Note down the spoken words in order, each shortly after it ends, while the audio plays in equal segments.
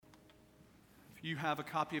You have a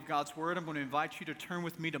copy of God's Word. I'm going to invite you to turn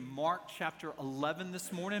with me to Mark chapter 11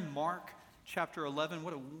 this morning. Mark chapter 11.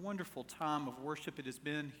 What a wonderful time of worship it has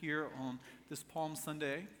been here on this Palm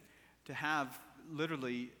Sunday to have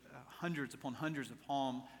literally hundreds upon hundreds of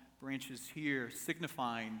palm branches here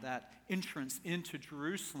signifying that entrance into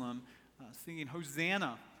Jerusalem, singing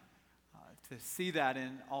Hosanna. To see that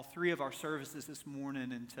in all three of our services this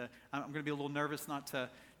morning, and I'm going to be a little nervous not to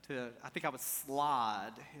I think I would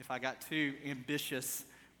slide if I got too ambitious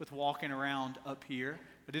with walking around up here.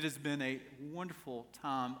 But it has been a wonderful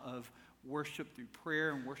time of worship through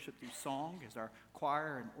prayer and worship through song as our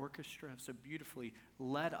choir and orchestra have so beautifully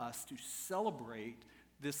led us to celebrate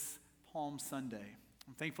this Palm Sunday.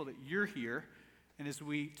 I'm thankful that you're here. And as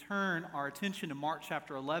we turn our attention to Mark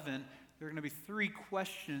chapter 11, there are going to be three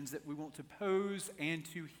questions that we want to pose and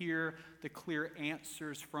to hear the clear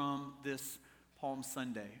answers from this Palm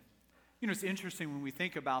Sunday. You know, it's interesting when we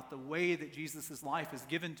think about the way that Jesus' life is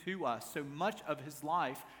given to us. So much of his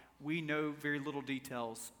life we know very little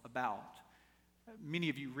details about. Many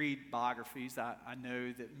of you read biographies. I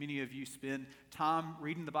know that many of you spend time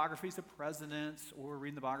reading the biographies of presidents or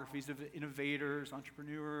reading the biographies of innovators,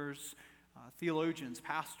 entrepreneurs, theologians,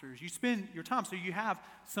 pastors. You spend your time, so you have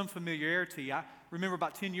some familiarity. I remember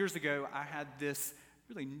about 10 years ago, I had this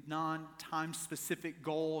really non-time specific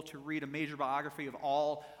goal to read a major biography of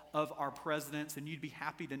all of our presidents, and you'd be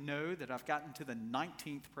happy to know that I've gotten to the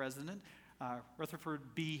 19th president, Rutherford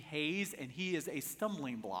B. Hayes, and he is a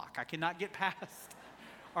stumbling block. I cannot get past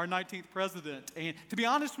our 19th president. And to be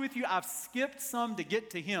honest with you, I've skipped some to get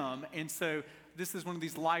to him, and so this is one of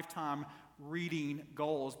these lifetime reading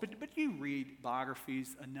goals. But you read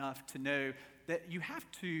biographies enough to know that you have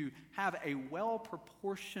to have a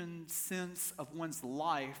well-proportioned sense of one's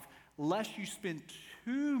life lest you spend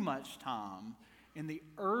too much time in the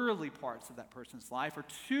early parts of that person's life or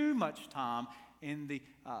too much time in the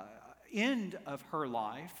end of her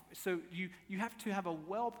life. So you have to have a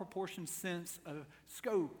well-proportioned sense of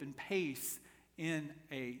scope and pace in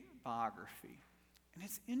a biography. And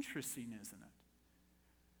it's interesting, isn't it?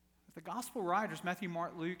 The gospel writers, Matthew,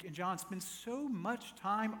 Mark, Luke, and John, spend so much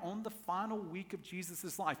time on the final week of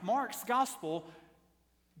Jesus' life. Mark's gospel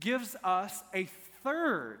gives us a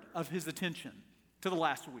third of his attention to the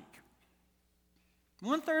last week.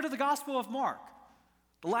 1/3 of the gospel of Mark,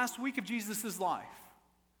 the last week of Jesus' life.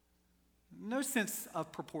 No sense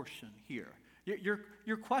of proportion here.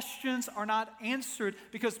 Your questions are not answered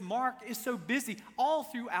because Mark is so busy all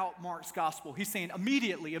throughout Mark's gospel. He's saying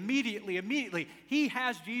immediately. He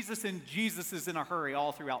has Jesus, and Jesus is in a hurry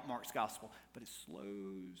all throughout Mark's gospel. But it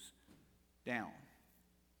slows down.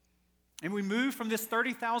 And we move from this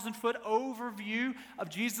 30,000-foot overview of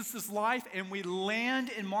Jesus' life, and we land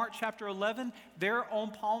in Mark chapter 11 there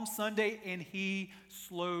on Palm Sunday, and he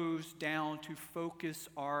slows down to focus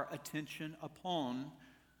our attention upon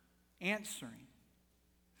answering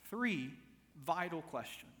three vital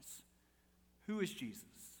questions. Who is Jesus?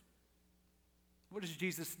 What has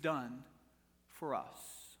Jesus done for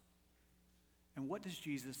us? And what does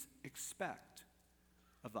Jesus expect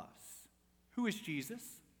of us? Who is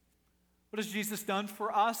Jesus? What has Jesus done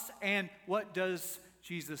for us? And what does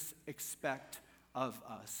Jesus expect of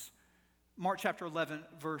us? Mark chapter 11,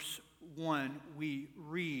 verse 1, we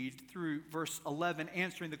read through verse 11,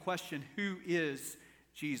 answering the question, who is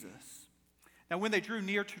Jesus? Now, when they drew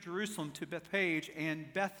near to Jerusalem, to Bethphage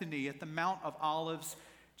and Bethany at the Mount of Olives,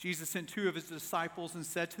 Jesus sent two of his disciples and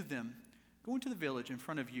said to them, go into the village in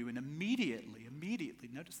front of you, and immediately,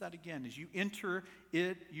 notice that again, as you enter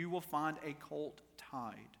it, you will find a colt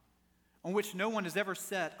tied, on which no one has ever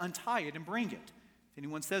sat. Untie it and bring it. If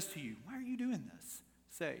anyone says to you, why are you doing this?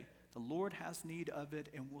 Say, the Lord has need of it,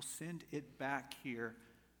 and will send it back here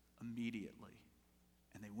immediately.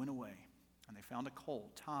 And they went away. And they found a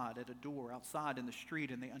colt tied at a door outside in the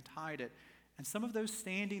street, and they untied it. And some of those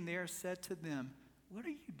standing there said to them, what are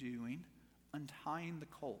you doing untying the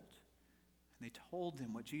colt? And they told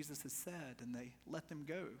them what Jesus had said, and they let them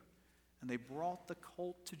go. And they brought the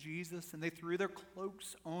colt to Jesus, and they threw their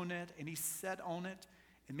cloaks on it, and he sat on it.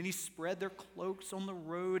 And many spread their cloaks on the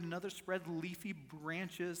road, and others spread leafy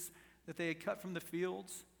branches that they had cut from the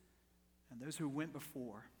fields. And those who went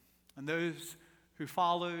before, and those who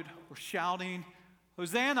followed were shouting,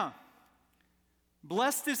 Hosanna!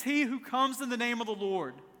 Blessed is he who comes in the name of the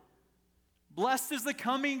Lord. Blessed is the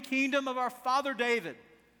coming kingdom of our father David.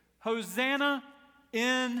 Hosanna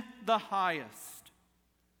in the highest.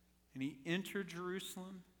 And he entered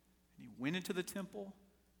Jerusalem, and he went into the temple.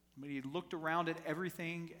 When he looked around at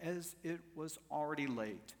everything as it was already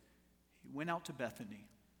late, he went out to Bethany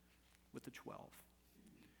with the 12.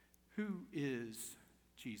 Who is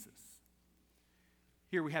Jesus?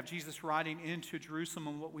 Here we have Jesus riding into Jerusalem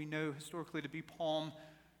on what we know historically to be Palm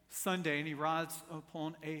Sunday, and he rides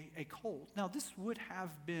upon a colt. Now, this would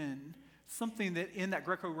have been something that in that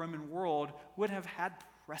Greco-Roman world would have had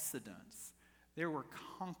precedence. There were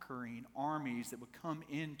conquering armies that would come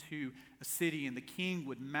into a city, and the king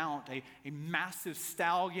would mount a massive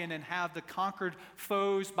stallion and have the conquered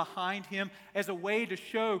foes behind him as a way to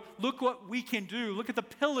show, look what we can do. Look at the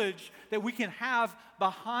pillage that we can have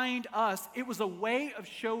behind us. It was a way of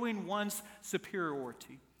showing one's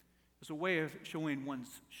superiority. It was a way of showing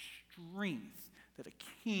one's strength, that a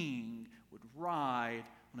king would ride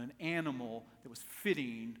on an animal that was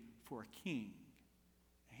fitting for a king.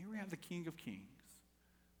 Here we have the King of Kings,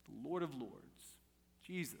 the Lord of Lords,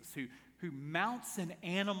 Jesus, who mounts an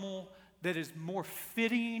animal that is more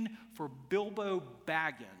fitting for Bilbo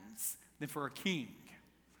Baggins than for a king,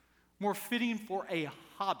 more fitting for a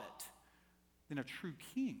hobbit than a true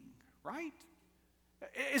king, right?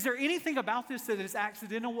 Is there anything about this that is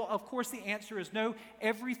accidental? Well, of course, the answer is no.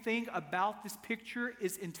 Everything about this picture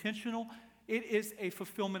is intentional. It is a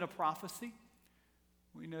fulfillment of prophecy.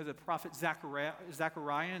 We know the prophet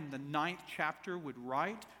Zechariah in the 9th chapter would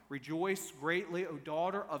write, "Rejoice greatly, O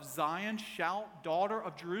daughter of Zion. Shout, daughter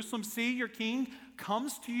of Jerusalem. See, your king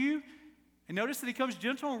comes to you." And notice that he comes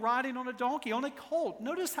gentle and riding on a donkey, on a colt.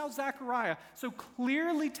 Notice how Zechariah so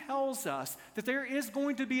clearly tells us that there is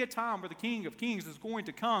going to be a time where the King of Kings is going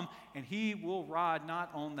to come, and he will ride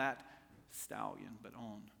not on that stallion, but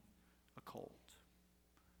on a colt.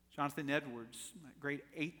 Jonathan Edwards, that great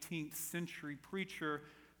 18th century preacher,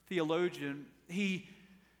 theologian, he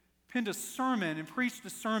penned a sermon and preached a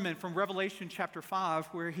sermon from Revelation chapter 5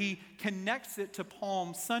 where he connects it to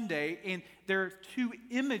Palm Sunday. And there are two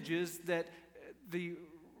images that the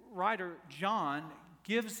writer John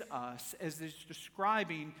gives us as he's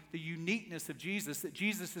describing the uniqueness of Jesus, that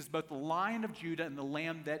Jesus is both the Lion of Judah and the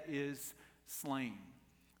Lamb that is slain.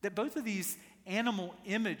 That both of these animal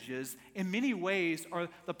images in many ways are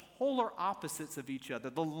the polar opposites of each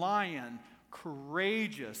other. The lion,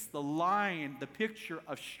 courageous, the lion, the picture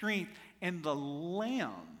of strength, and the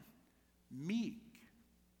lamb, meek,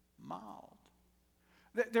 mild.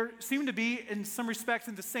 There seem to be, in some respects,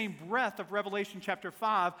 in the same breath of Revelation chapter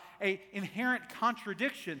 5, an inherent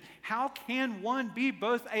contradiction. How can one be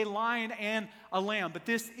both a lion and a lamb? But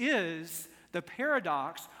this is the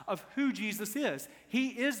paradox of who Jesus is. He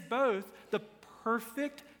is both the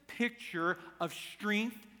perfect picture of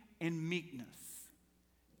strength and meekness.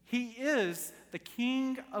 He is the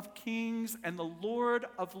King of Kings and the Lord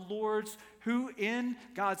of Lords, who in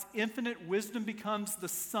God's infinite wisdom becomes the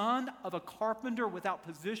son of a carpenter without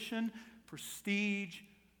position, prestige,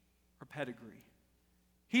 or pedigree.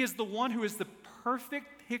 He is the one who is the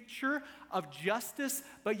perfect picture of justice,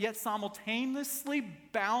 but yet simultaneously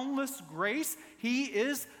boundless grace. He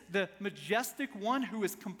is the majestic one who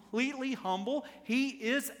is completely humble. He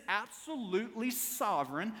is absolutely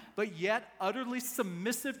sovereign, but yet utterly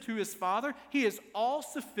submissive to his Father. He is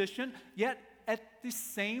all-sufficient, yet at the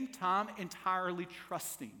same time entirely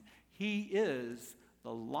trusting. He is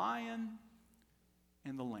the Lion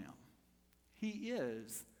and the Lamb. He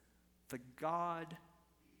is the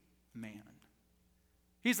God-man.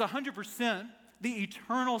 He's 100% the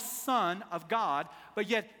eternal Son of God, but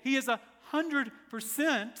yet he is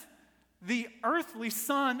 100% the earthly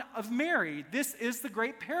son of Mary. This is the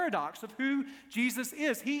great paradox of who Jesus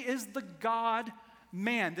is. He is the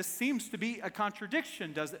God-man. This seems to be a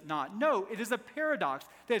contradiction, does it not? No, it is a paradox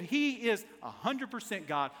that he is 100%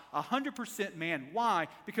 God, 100% man. Why?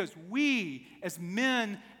 Because we, as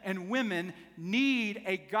men and women, need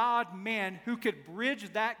a God-man who could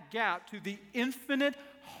bridge that gap to the infinite,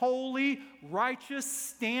 holy, righteous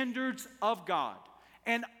standards of God.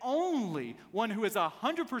 And only one who is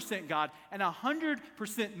 100% God and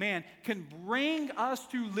 100% man can bring us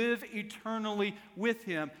to live eternally with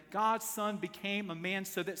him. God's Son became a man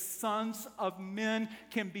so that sons of men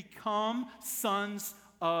can become sons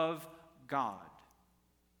of God.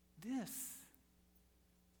 This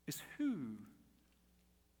is who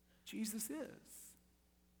Jesus is.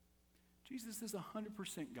 Jesus is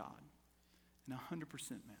 100% God and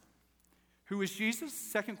 100% man. Who is Jesus?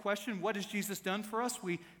 Second question, what has Jesus done for us?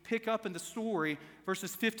 We pick up in the story,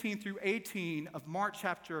 verses 15 through 18 of Mark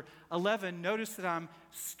chapter 11. Notice that I'm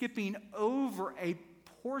skipping over a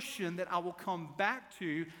portion that I will come back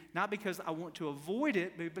to, not because I want to avoid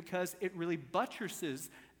it, but because it really buttresses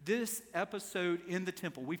this episode in the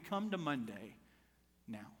temple. We've come to Monday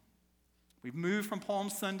now. We've moved from Palm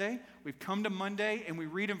Sunday. We've come to Monday, and we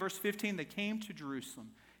read in verse 15, they came to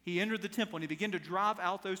Jerusalem. He entered the temple, and he began to drive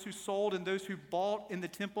out those who sold and those who bought in the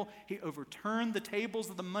temple. He overturned the tables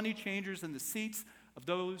of the money changers and the seats of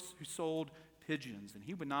those who sold pigeons. And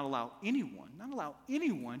he would not allow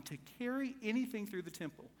anyone to carry anything through the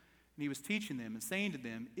temple. And he was teaching them and saying to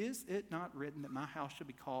them, "Is it not written that my house should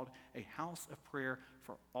be called a house of prayer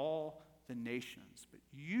for all the nations? But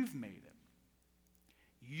you've made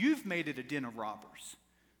it a den of robbers."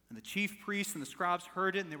 And the chief priests and the scribes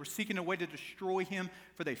heard it, and they were seeking a way to destroy him,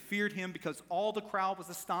 for they feared him, because all the crowd was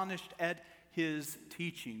astonished at his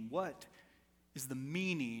teaching. What is the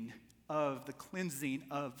meaning of the cleansing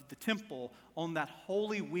of the temple on that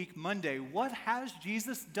Holy Week Monday? What has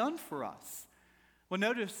Jesus done for us? Well,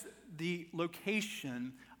 notice the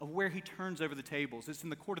location of where he turns over the tables. It's in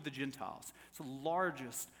the court of the Gentiles. It's the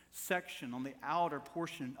largest section on the outer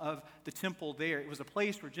portion of the temple there. It was a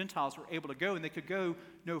place where Gentiles were able to go, and they could go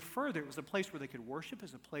no further. It was a place where they could worship. It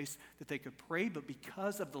was a place that they could pray. But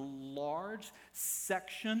because of the large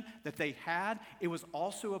section that they had, it was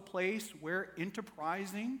also a place where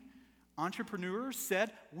enterprising entrepreneurs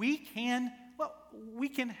said, we can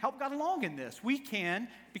help God along in this. We can,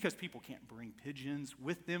 because people can't bring pigeons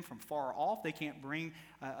with them from far off. They can't bring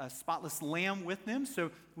a spotless lamb with them.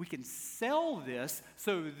 So we can sell this.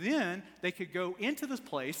 So then they could go into this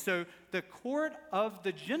place. So the court of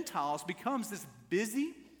the Gentiles becomes this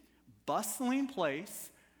busy, bustling place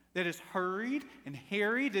that is hurried and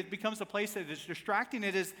harried. It becomes a place that is distracting.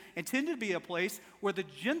 It is intended to be a place where the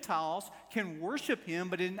Gentiles can worship him,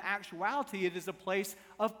 but in actuality, it is a place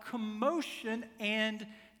of commotion and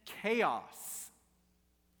chaos.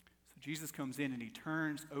 So Jesus comes in and he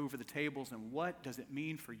turns over the tables, and what does it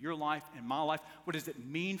mean for your life and my life? What does it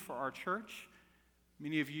mean for our church?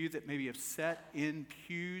 Many of you that maybe have sat in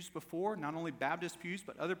pews before, not only Baptist pews,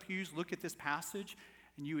 but other pews, look at this passage,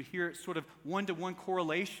 and you would hear it sort of one-to-one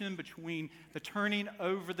correlation between the turning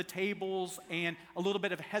over the tables and a little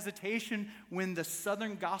bit of hesitation when the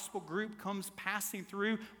Southern Gospel group comes passing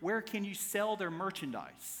through. Where can you sell their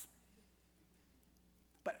merchandise?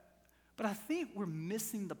 But I think we're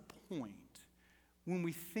missing the point when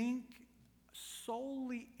we think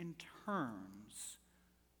solely in terms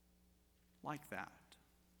like that.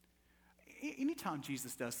 Anytime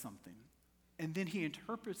Jesus does something, and then he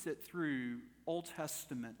interprets it through Old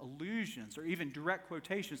Testament allusions or even direct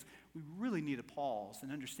quotations, we really need to pause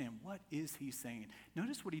and understand, what is he saying?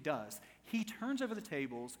 Notice what he does. He turns over the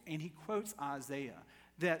tables and he quotes Isaiah.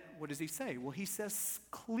 What does he say? Well, he says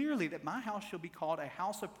clearly that my house shall be called a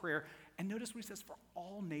house of prayer. And notice what he says, for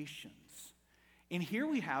all nations. And here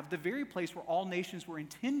we have the very place where all nations were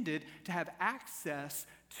intended to have access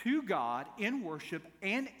to God in worship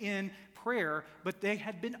and in prayer, but they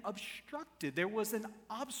had been obstructed. There was an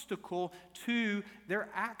obstacle to their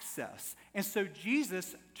access. And so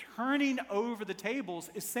Jesus, turning over the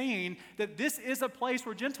tables, is saying that this is a place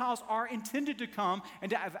where Gentiles are intended to come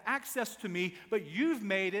and to have access to me, but you've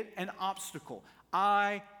made it an obstacle.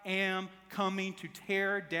 I am coming to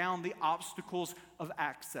tear down the obstacles of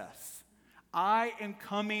access. I am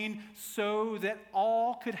coming so that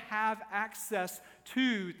all could have access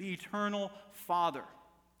to the eternal Father.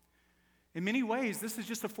 In many ways, this is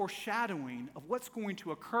just a foreshadowing of what's going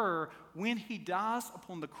to occur when he dies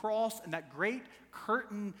upon the cross, and that great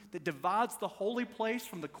curtain that divides the holy place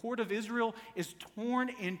from the court of Israel is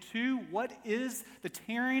torn in two. What is the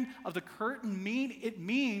tearing of the curtain mean? It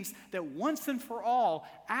means that once and for all,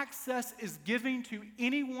 access is given to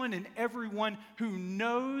anyone and everyone who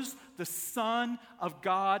knows the Son of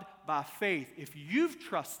God by faith. If you've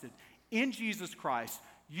trusted in Jesus Christ,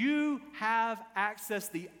 you have access.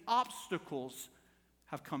 The obstacles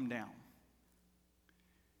have come down.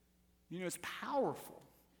 You know, it's powerful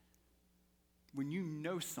when you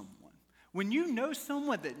know someone. When you know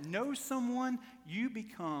someone that knows someone, you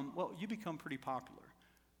become pretty popular,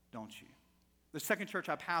 don't you? The second church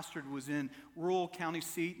I pastored was in rural county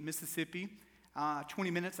seat, Mississippi.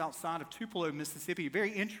 20 minutes outside of Tupelo, Mississippi. A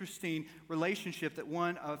very interesting relationship that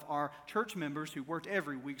one of our church members who worked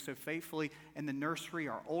every week so faithfully in the nursery,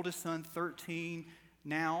 our oldest son, 13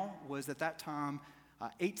 now, was at that time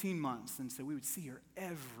 18 months. And so we would see her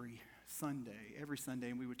every Sunday,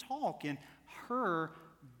 and we would talk. And her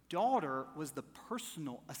daughter was the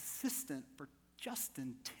personal assistant for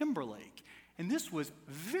Justin Timberlake. And this was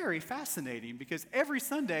very fascinating because every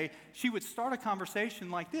Sunday she would start a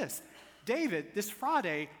conversation like this. David, this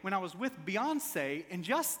Friday, when I was with Beyonce and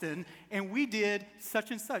Justin, and we did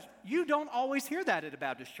such and such. You don't always hear that at a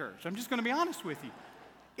Baptist church. I'm just going to be honest with you.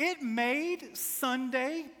 It made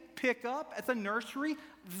Sunday pickup at the nursery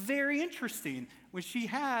very interesting when she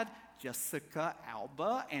had Jessica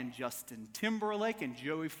Alba and Justin Timberlake and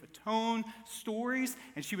Joey Fatone stories,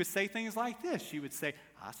 and she would say things like this. She would say,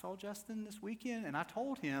 I saw Justin this weekend, and I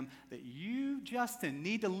told him that you, Justin,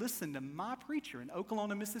 need to listen to my preacher in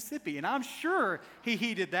Okolona, Mississippi. And I'm sure he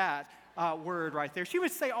heeded that word right there. She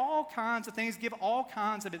would say all kinds of things, give all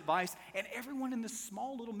kinds of advice, and everyone in this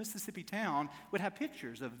small little Mississippi town would have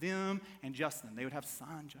pictures of them and Justin. They would have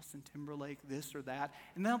signed Justin Timberlake, this or that.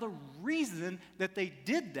 And now the reason that they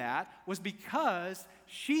did that was because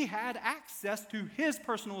she had access to his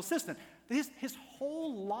personal assistant. His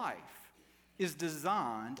whole life is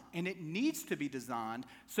designed, and it needs to be designed,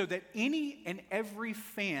 so that any and every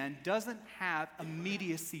fan doesn't have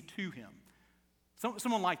immediacy to him.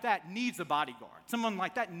 Someone like that needs a bodyguard. Someone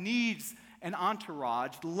like that needs an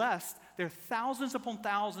entourage, lest there are thousands upon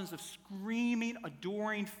thousands of screaming,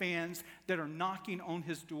 adoring fans that are knocking on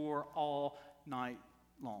his door all night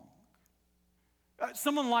long.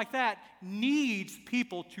 Someone like that needs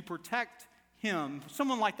people to protect him.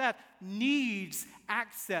 Someone like that needs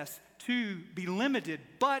access to be limited.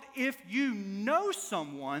 But if you know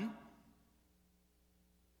someone,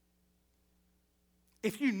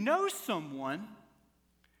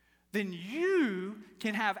 then you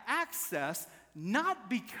can have access not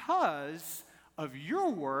because of your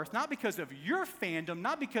worth, not because of your fandom,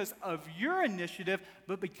 not because of your initiative,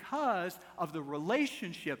 but because of the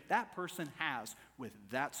relationship that person has with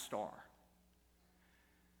that star.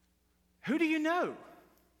 Who do you know?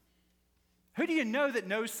 Who do you know that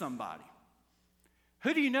knows somebody?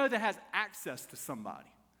 Who do you know that has access to somebody?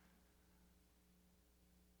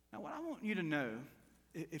 Now, what I want you to know,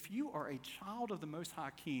 if you are a child of the Most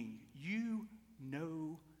High King, you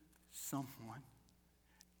know someone.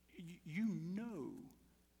 You know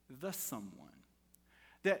the someone.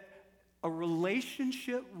 That a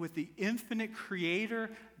relationship with the infinite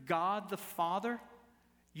Creator, God the Father,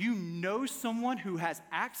 you know someone who has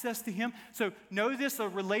access to Him. So know this, a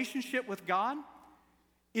relationship with God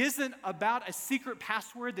isn't about a secret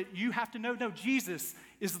password that you have to know. No, Jesus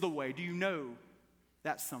is the way. Do you know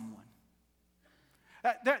that someone?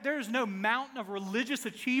 There is no mountain of religious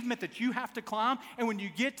achievement that you have to climb, and when you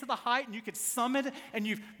get to the height and you can summit it and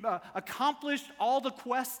you've accomplished all the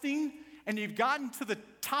questing and you've gotten to the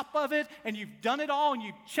top of it and you've done it all and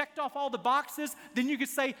you've checked off all the boxes, then you could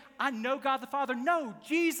say, I know God the Father. No,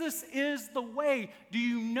 Jesus is the way. Do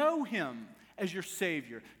you know Him as your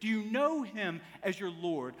Savior? Do you know Him as your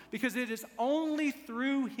Lord? Because it is only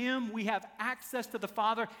through Him we have access to the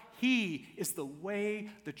Father. He is the way,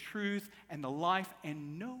 the truth, and the life,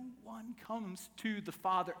 and no one comes to the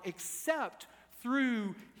Father except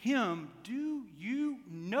through Him. Do you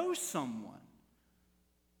know someone?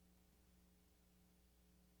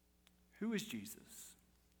 Who is Jesus?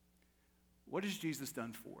 What has Jesus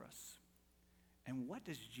done for us? And what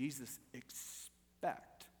does Jesus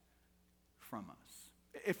expect from us?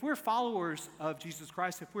 If we're followers of Jesus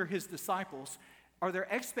Christ, if we're His disciples, are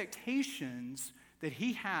there expectations that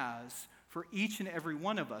He has for each and every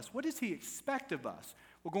one of us? What does He expect of us?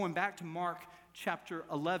 Well, going back to Mark chapter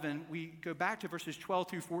 11, we go back to verses 12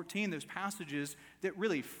 through 14, those passages that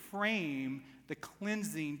really frame the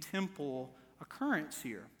cleansing temple occurrence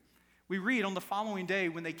here. We read, on the following day,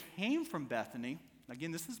 when they came from Bethany,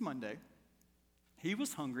 again, this is Monday, He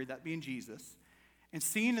was hungry, that being Jesus, and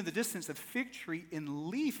seeing in the distance a fig tree in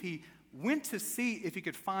leaf, He went to see if He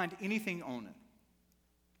could find anything on it.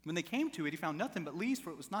 When they came to it, He found nothing but leaves, for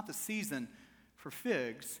it was not the season for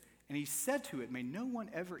figs. And He said to it, may no one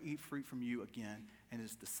ever eat fruit from you again. And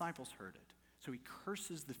His disciples heard it. So He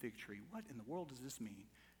curses the fig tree. What in the world does this mean?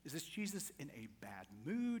 Is this Jesus in a bad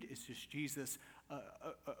mood? Is this Jesus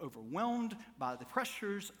overwhelmed by the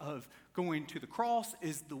pressures of going to the cross?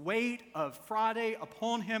 Is the weight of Friday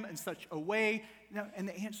upon Him in such a way? No, and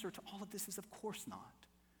the answer to all of this is of course not.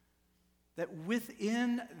 That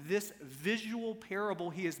within this visual parable,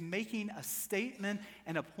 He is making a statement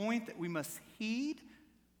and a point that we must heed.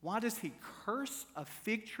 Why does He curse a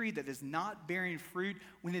fig tree that is not bearing fruit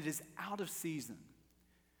when it is out of season?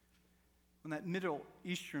 In that Middle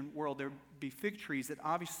Eastern world, there would be fig trees that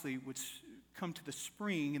obviously would come to the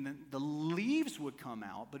spring, and then the leaves would come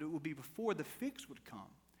out, but it would be before the figs would come.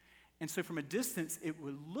 And so from a distance, it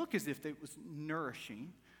would look as if it was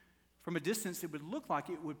nourishing. From a distance, it would look like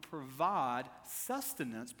it would provide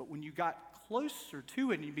sustenance, but when you got closer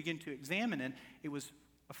to it and you begin to examine it, it was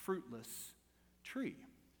a fruitless tree.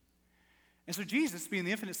 And so Jesus, being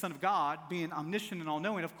the infinite Son of God, being omniscient and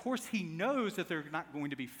all-knowing, of course He knows that there are not going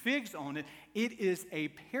to be figs on it. It is a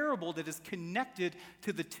parable that is connected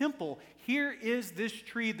to the temple. Here is this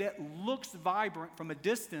tree that looks vibrant from a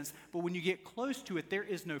distance, but when you get close to it, there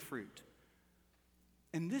is no fruit.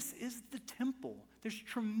 And this is the temple. There's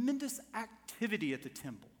tremendous activity at the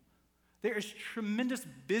temple. There is tremendous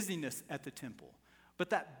busyness at the temple. But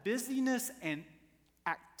that busyness and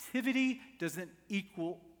activity doesn't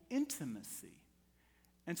equal intimacy.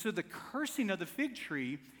 And so the cursing of the fig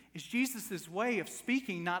tree is Jesus' way of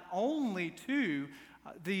speaking not only to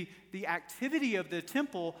the activity of the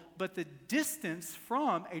temple, but the distance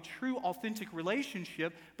from a true, authentic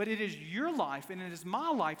relationship. But it is your life and it is my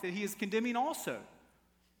life that he is condemning also.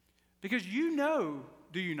 Because you know,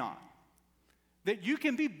 do you not, that you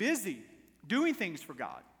can be busy doing things for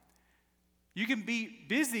God. You can be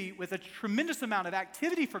busy with a tremendous amount of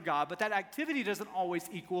activity for God, but that activity doesn't always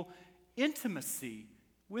equal intimacy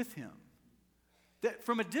with him. That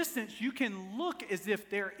from a distance, you can look as if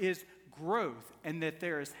there is growth and that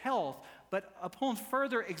there is health, but upon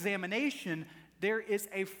further examination, there is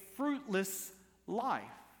a fruitless life.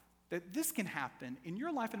 That this can happen in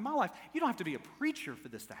your life and my life. You don't have to be a preacher for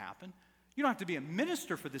this to happen. You don't have to be a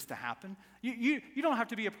minister for this to happen. You don't have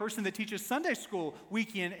to be a person that teaches Sunday school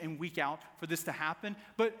week in and week out for this to happen.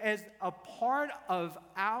 But as a part of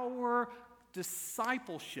our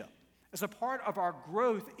discipleship, as a part of our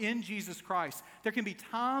growth in Jesus Christ, there can be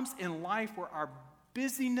times in life where our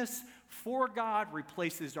busyness for God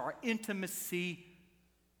replaces our intimacy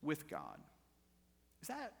with God. Is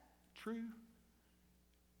that true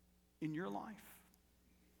in your life?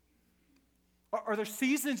 Are there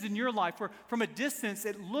seasons in your life where from a distance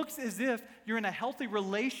it looks as if you're in a healthy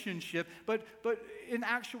relationship, but in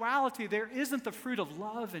actuality there isn't the fruit of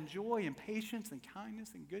love and joy and patience and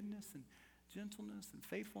kindness and goodness and gentleness and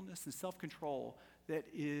faithfulness and self-control that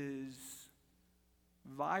is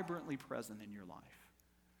vibrantly present in your life?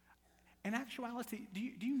 In actuality, do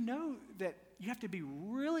you know that you have to be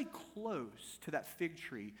really close to that fig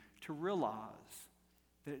tree to realize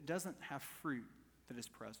that it doesn't have fruit that is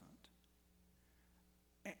present?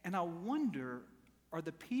 And I wonder, are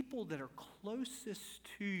the people that are closest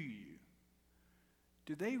to you,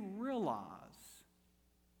 do they realize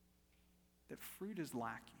that fruit is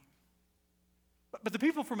lacking? But the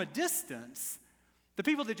people from a distance, the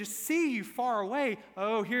people that just see you far away,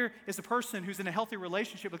 oh, here is a person who's in a healthy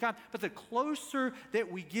relationship with God. But the closer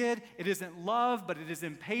that we get, it isn't love, but it is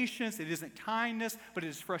impatience, it isn't kindness, but it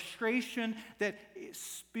is frustration that it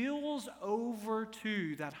spills over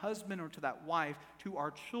to that husband or to that wife, to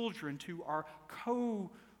our children, to our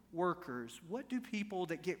co-workers. What do people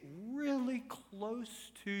that get really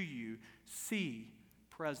close to you see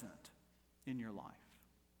present in your life?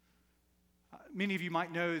 Many of you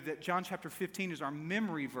might know that John chapter 15 is our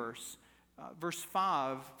memory verse, verse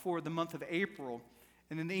 5 for the month of April.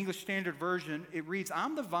 And in the English Standard Version, it reads,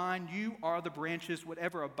 "I'm the vine, you are the branches.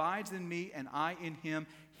 Whatever abides in me and I in him,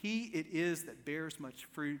 he it is that bears much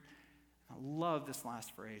fruit." I love this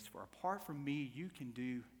last phrase, "For apart from me, you can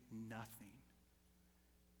do nothing."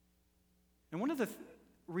 And one of the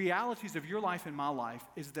realities of your life and my life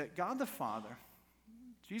is that God the Father,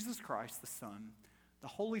 Jesus Christ the Son, the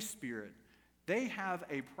Holy Spirit, they have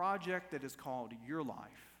a project that is called your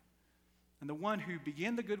life. And the one who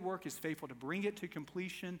began the good work is faithful to bring it to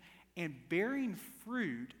completion. And bearing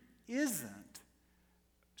fruit isn't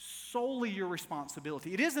solely your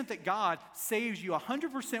responsibility. It isn't that God saves you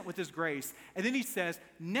 100% with his grace, and then he says,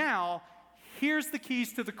 now, here's the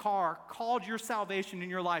keys to the car called your salvation in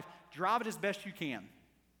your life. Drive it as best you can.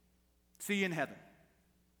 See you in heaven.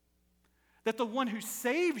 That the one who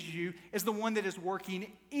saves you is the one that is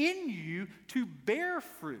working in you to bear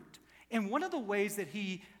fruit. And one of the ways that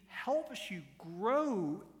he helps you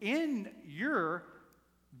grow in your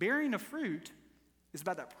bearing of fruit is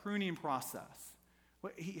about that pruning process.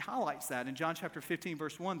 Well, he highlights that in John chapter 15,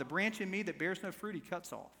 verse 1. "The branch in me that bears no fruit, he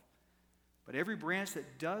cuts off. But every branch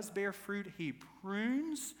that does bear fruit, he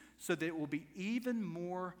prunes so that it will be even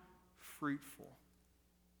more fruitful."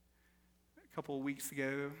 A couple of weeks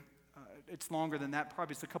ago, it's longer than that,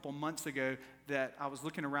 probably it's a couple months ago, that I was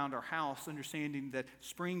looking around our house, understanding that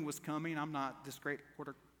spring was coming. I'm not this great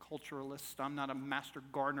horticulturalist. I'm not a master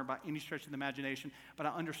gardener by any stretch of the imagination, but I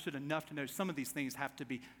understood enough to know some of these things have to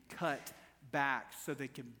be cut back so they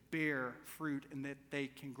can bear fruit and that they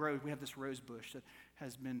can grow. We have this rose bush that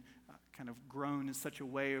has been kind of grown in such a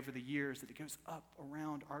way over the years that it goes up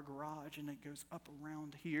around our garage and it goes up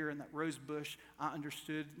around here. And that rose bush, I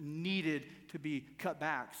understood, needed to be cut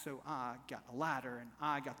back. So I got a ladder and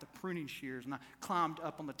I got the pruning shears and I climbed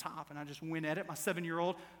up on the top and I just went at it. My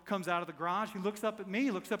 7-year-old comes out of the garage. He looks up at me,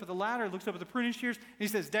 he looks up at the ladder, looks up at the pruning shears, and he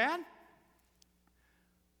says, "Dad,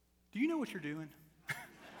 do you know what you're doing?"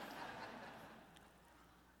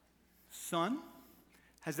 Son,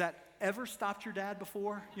 has that ever stopped your dad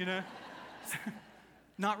before? You know?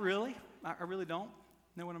 Not really. I really don't.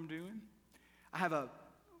 Know what I'm doing? I have a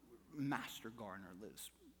master gardener, Liz.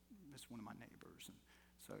 That's one of my neighbors. And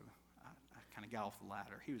so I kind of got off the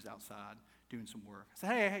ladder. He was outside doing some work. I said,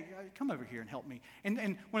 hey, come over here and help me. And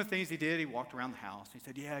one of the things he did, he walked around the house. He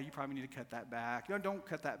said, yeah, you probably need to cut that back. No, don't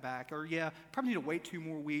cut that back. Or, yeah, probably need to wait 2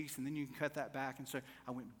 more weeks, and then you can cut that back. And so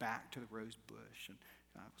I went back to the rose bush, and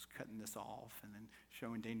I was cutting this off and then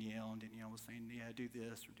showing Danielle, and Danielle was saying, yeah, do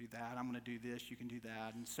this or do that. I'm going to do this. You can do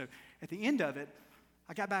that. And so at the end of it,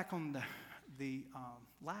 I got back on the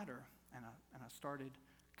ladder, and I started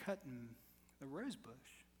cutting the rose bush.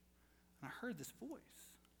 And I heard this voice.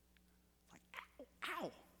 Ow.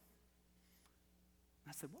 And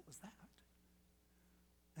I said, what was that?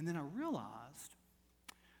 And then I realized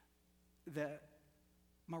that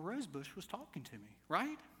my rose bush was talking to me,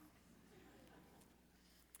 right?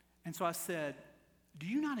 And so I said, do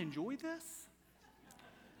you not enjoy this?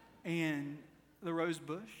 And the rose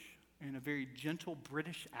bush, in a very gentle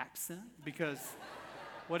British accent, because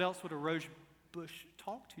what else would a rose bush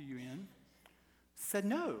talk to you in, said,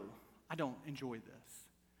 no, I don't enjoy this.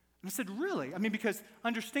 And I said, really? I mean, because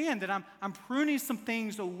understand that I'm pruning some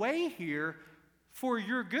things away here for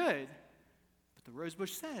your good. But the rose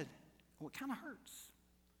bush said, well, it kind of hurts.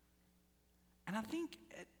 And I think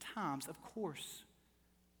at times, of course,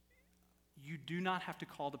 you do not have to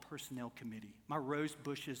call the personnel committee. My rose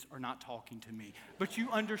bushes are not talking to me. But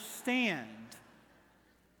you understand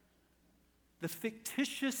the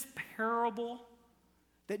fictitious parable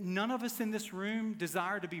that none of us in this room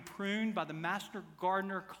desire to be pruned by the master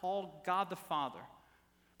gardener called God the Father.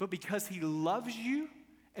 But because he loves you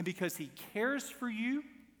and because he cares for you,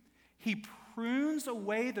 he prunes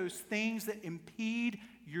away those things that impede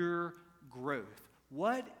your growth.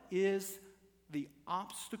 What is the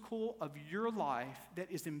obstacle of your life that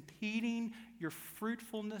is impeding your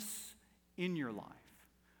fruitfulness in your life?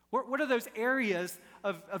 What are those areas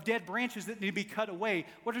of dead branches that need to be cut away?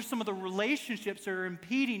 What are some of the relationships that are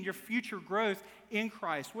impeding your future growth in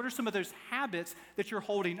Christ? What are some of those habits that you're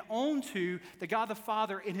holding on to that God the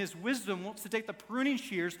Father in his wisdom wants to take the pruning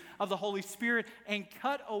shears of the Holy Spirit and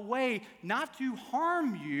cut away, not to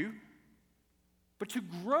harm you, but to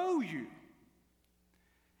grow you?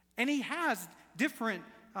 And he has different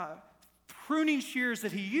pruning shears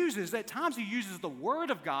that he uses. At times he uses the Word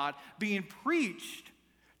of God being preached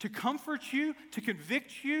to comfort you, to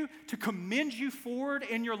convict you, to commend you forward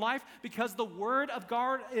in your life, because the Word of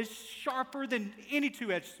God is sharper than any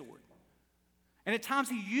two-edged sword. And at times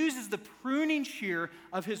he uses the pruning shear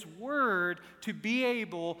of his Word to be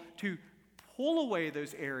able to pull away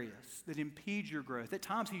those areas that impede your growth. At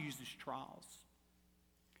times he uses trials.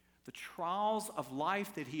 The trials of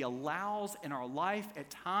life that he allows in our life,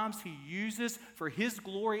 at times he uses for his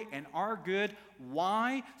glory and our good.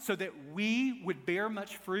 Why? So that we would bear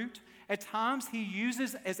much fruit. At times he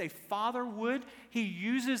uses, as a father would, he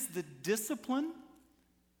uses the discipline.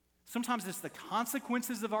 Sometimes it's the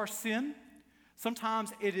consequences of our sin.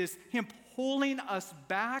 Sometimes it is him pulling us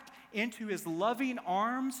back into his loving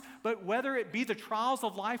arms. But whether it be the trials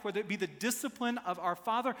of life, whether it be the discipline of our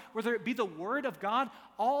Father, whether it be the Word of God,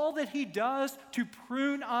 all that he does to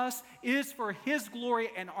prune us is for his glory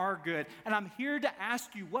and our good. And I'm here to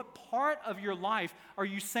ask you, what part of your life are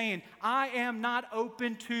you saying, I am not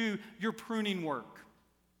open to your pruning work?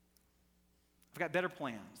 I've got better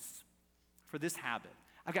plans for this habit.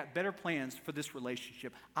 I've got better plans for this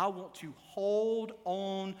relationship. I want to hold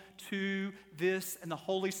on to this. And the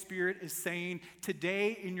Holy Spirit is saying,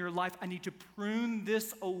 today in your life, I need to prune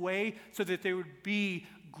this away so that there would be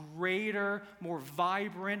greater, more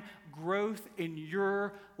vibrant growth in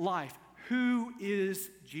your life. Who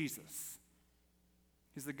is Jesus?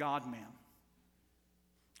 He's the God-man.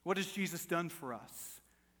 What has Jesus done for us?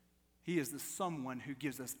 He is the someone who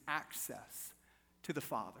gives us access to the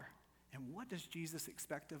Father. And what does Jesus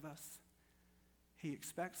expect of us? He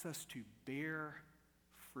expects us to bear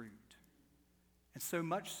fruit. And so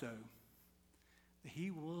much so that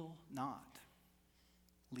he will not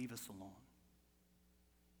leave us alone.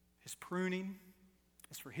 His pruning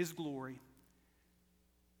is for his glory.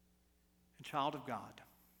 And child of God,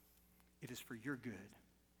 it is for your good,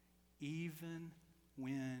 even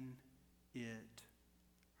when it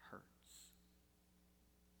hurts.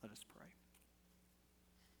 Let us pray.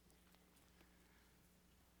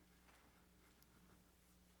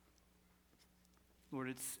 Lord,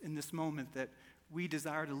 it's in this moment that we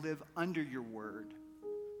desire to live under your word.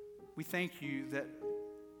 We thank you that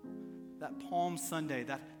Palm Sunday,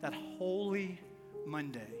 that holy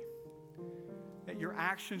Monday, that your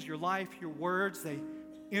actions, your life, your words, they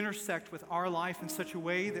intersect with our life in such a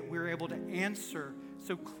way that we're able to answer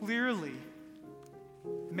so clearly,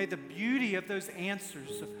 may the beauty of those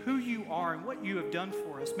answers of who you are and what you have done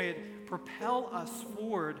for us, may it propel us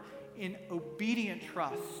forward in obedient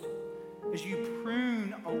trust as you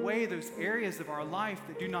prune away those areas of our life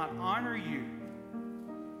that do not honor you.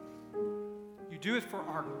 You do it for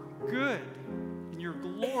our good and your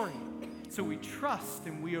glory. So we trust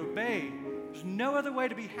and we obey. There's no other way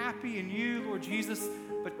to be happy in you, Lord Jesus,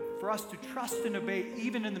 but for us to trust and obey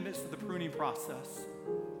even in the midst of the pruning process.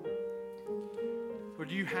 Lord,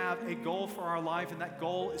 you have a goal for our life, and that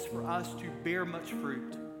goal is for us to bear much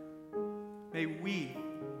fruit. May we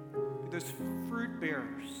be those fruit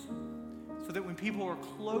bearers so that when people are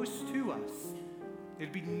close to us,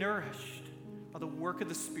 they'd be nourished by the work of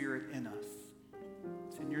the Spirit in us.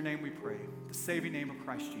 It's in your name we pray, the saving name of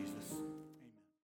Christ Jesus.